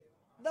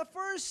the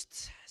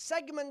first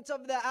segment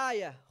of the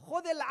ayah,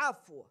 خُذِ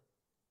الْعَفْوَ,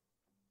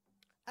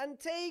 and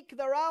take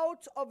the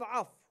route of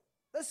afw.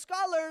 The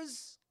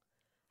scholars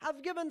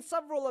have given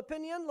several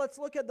opinions. Let's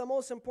look at the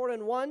most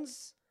important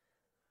ones.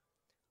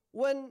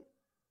 When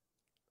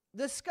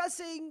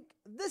discussing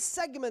this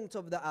segment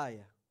of the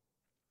ayah,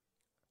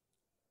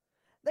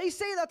 they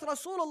say that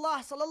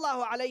Rasulullah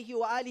sallallahu alayhi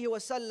wa alihi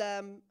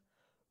wasallam,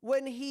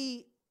 when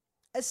he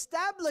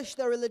established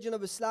the religion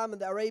of Islam in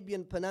the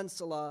Arabian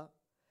Peninsula,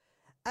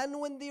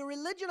 and when the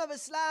religion of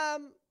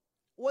Islam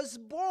was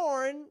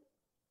born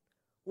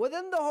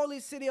within the holy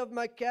city of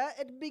Mecca,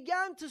 it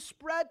began to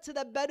spread to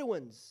the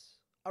Bedouins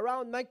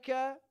around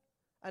Mecca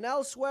and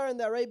elsewhere in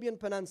the Arabian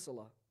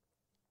Peninsula.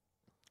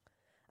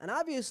 And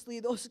obviously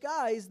those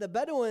guys, the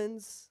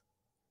Bedouins,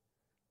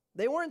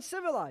 they weren't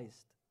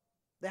civilized.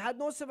 They had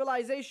no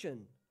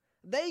civilization.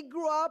 They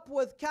grew up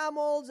with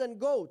camels and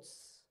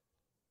goats.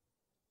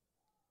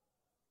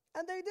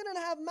 And they didn't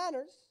have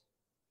manners.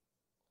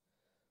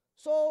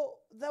 So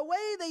the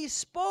way they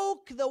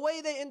spoke, the way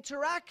they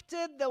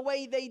interacted, the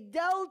way they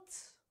dealt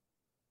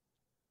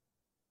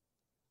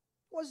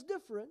was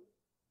different.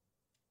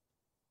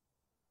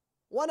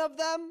 One of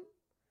them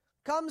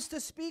comes to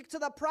speak to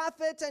the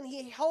Prophet and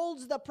he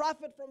holds the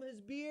Prophet from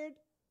his beard.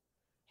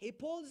 He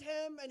pulls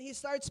him and he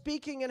starts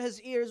speaking in his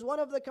ears.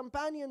 One of the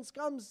companions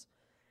comes,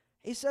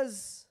 he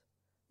says,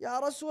 Ya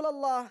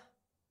Rasulullah,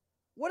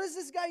 what is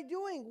this guy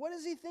doing? What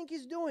does he think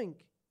he's doing?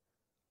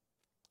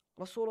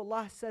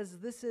 Rasulullah says,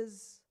 this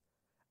is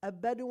a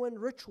Bedouin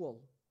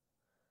ritual.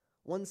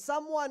 When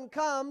someone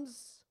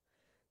comes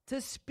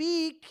to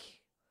speak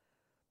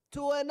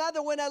to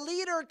another, when a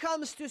leader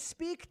comes to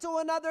speak to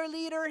another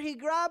leader, he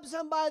grabs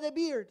him by the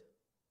beard.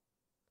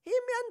 He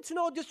meant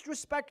no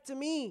disrespect to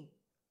me.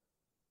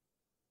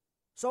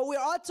 So we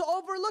ought to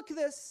overlook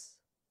this.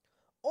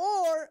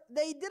 Or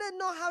they didn't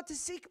know how to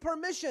seek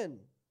permission.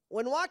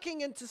 When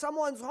walking into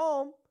someone's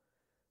home,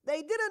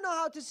 they didn't know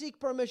how to seek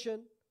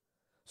permission.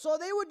 So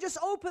they would just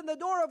open the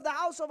door of the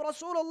house of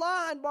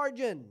Rasulullah and barge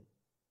in.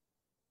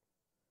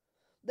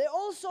 They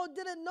also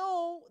didn't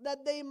know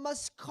that they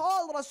must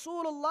call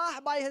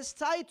Rasulullah by his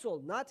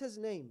title, not his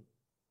name.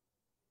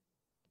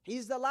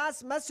 He's the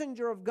last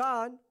messenger of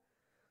God.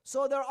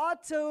 So they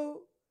ought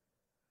to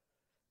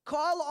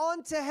call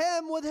on to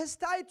him with his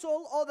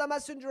title, O the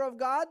messenger of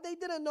God. They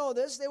didn't know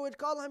this. They would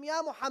call him,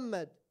 Ya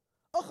Muhammad,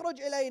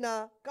 ukhruj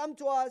ilayna, come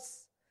to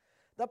us.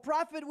 The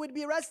Prophet would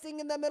be resting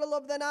in the middle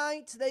of the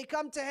night. They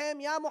come to him,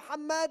 Ya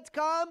Muhammad,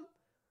 come.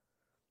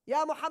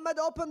 Ya Muhammad,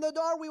 open the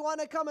door, we want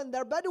to come in.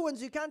 They're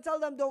Bedouins, you can't tell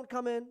them don't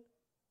come in.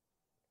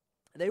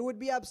 They would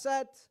be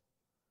upset.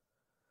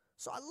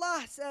 So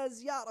Allah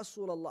says, Ya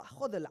Rasulullah,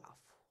 khudh al-af.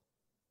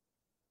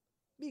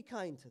 Be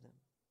kind to them.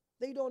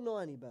 They don't know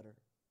any better.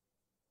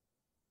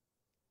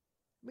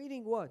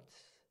 Meaning what?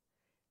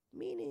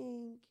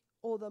 Meaning,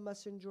 oh, the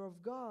messenger of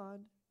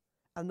God,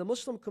 and the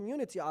Muslim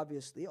community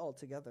obviously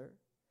altogether,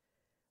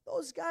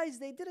 those guys,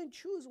 they didn't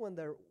choose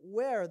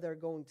where they're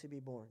going to be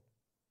born.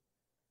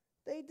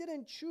 They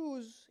didn't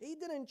choose, he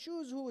didn't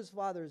choose who his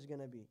father is going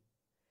to be.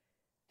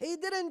 He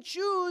didn't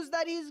choose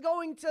that he's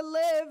going to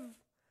live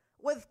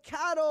with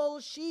cattle,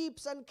 sheep,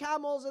 and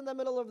camels in the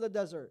middle of the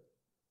desert.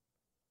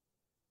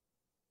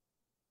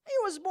 He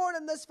was born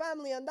in this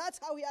family and that's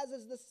how he has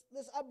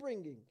this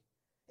upbringing.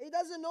 He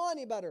doesn't know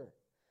any better.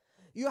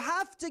 You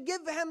have to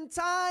give him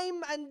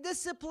time and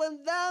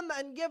discipline them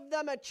and give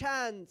them a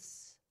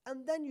chance.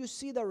 And then you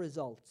see the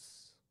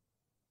results.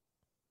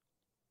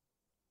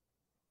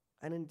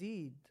 And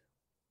indeed,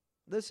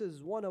 this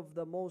is one of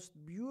the most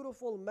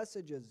beautiful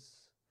messages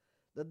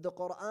that the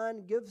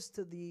Quran gives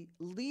to the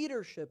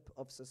leadership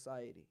of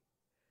society.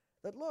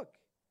 That look,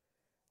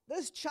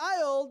 this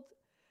child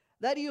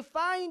that you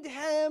find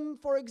him,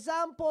 for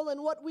example,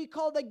 in what we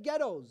call the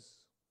ghettos,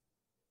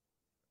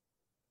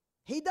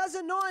 he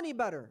doesn't know any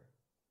better.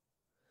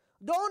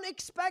 Don't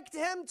expect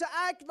him to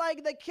act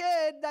like the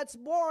kid that's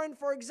born,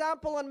 for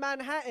example, in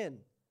Manhattan.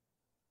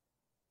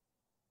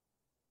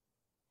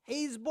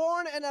 He's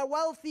born in a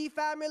wealthy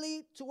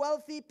family to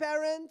wealthy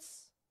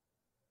parents.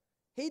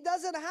 He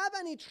doesn't have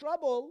any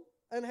trouble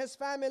in his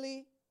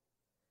family.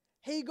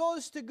 He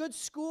goes to good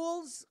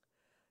schools,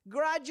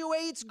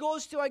 graduates,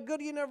 goes to a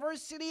good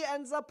university,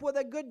 ends up with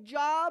a good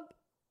job.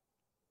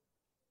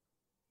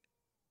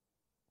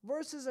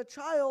 Versus a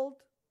child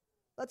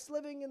that's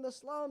living in the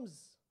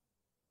slums.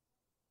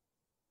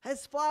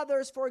 His father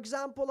is, for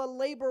example, a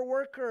labor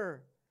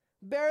worker,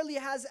 barely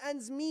has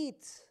ends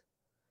meet,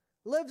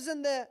 lives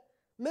in the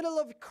middle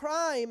of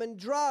crime and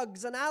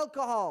drugs and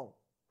alcohol.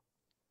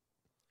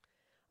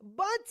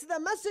 But the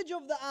message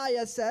of the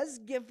ayah says,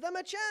 give them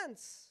a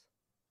chance.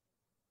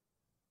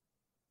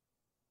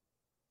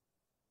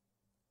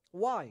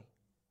 Why?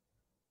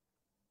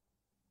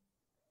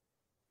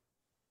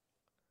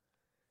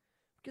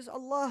 Because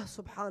Allah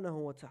subhanahu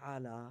wa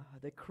ta'ala,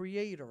 the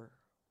creator,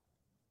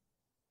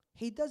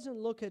 He doesn't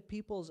look at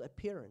people's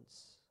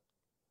appearance.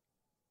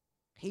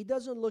 He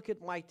doesn't look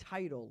at my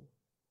title.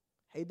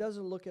 He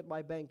doesn't look at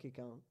my bank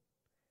account.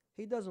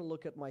 He doesn't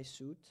look at my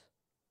suit.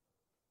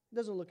 He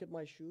doesn't look at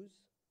my shoes.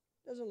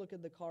 Doesn't look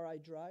at the car I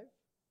drive.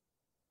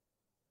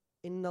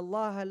 إن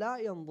الله لا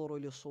ينظر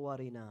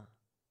لصورنا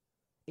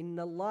إن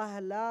الله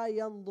لا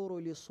ينظر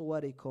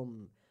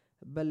لصوركم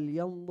بل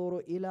ينظر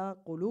إلى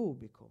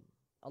قلوبكم.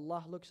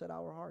 Allah looks at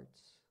our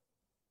hearts.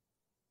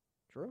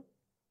 True?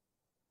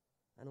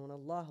 And when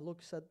Allah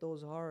looks at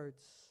those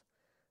hearts,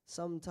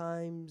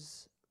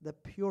 sometimes the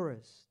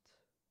purest,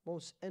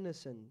 most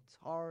innocent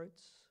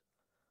hearts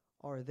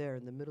are there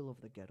in the middle of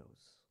the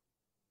ghettos.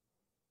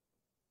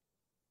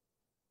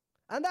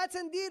 And that's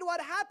indeed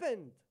what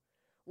happened.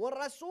 When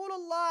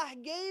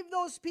Rasulullah gave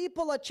those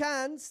people a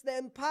chance, the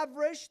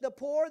impoverished, the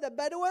poor, the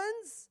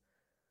Bedouins,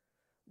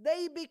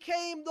 they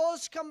became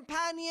those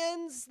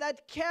companions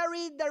that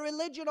carried the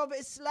religion of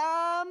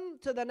Islam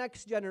to the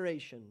next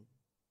generation.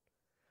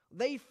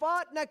 They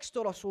fought next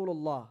to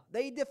Rasulullah.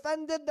 They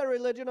defended the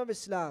religion of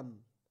Islam.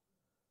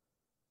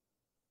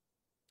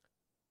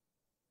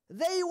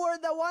 They were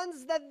the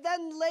ones that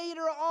then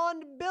later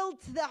on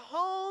built the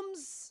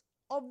homes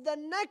of the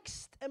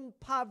next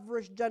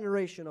impoverished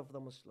generation of the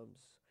Muslims.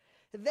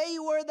 They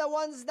were the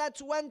ones that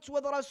went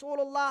with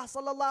Rasulullah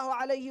sallallahu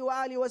alayhi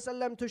wa alihi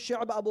wasallam to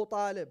Shi'b Abu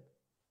Talib.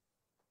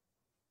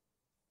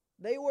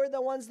 They were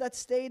the ones that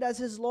stayed as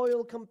his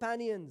loyal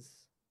companions.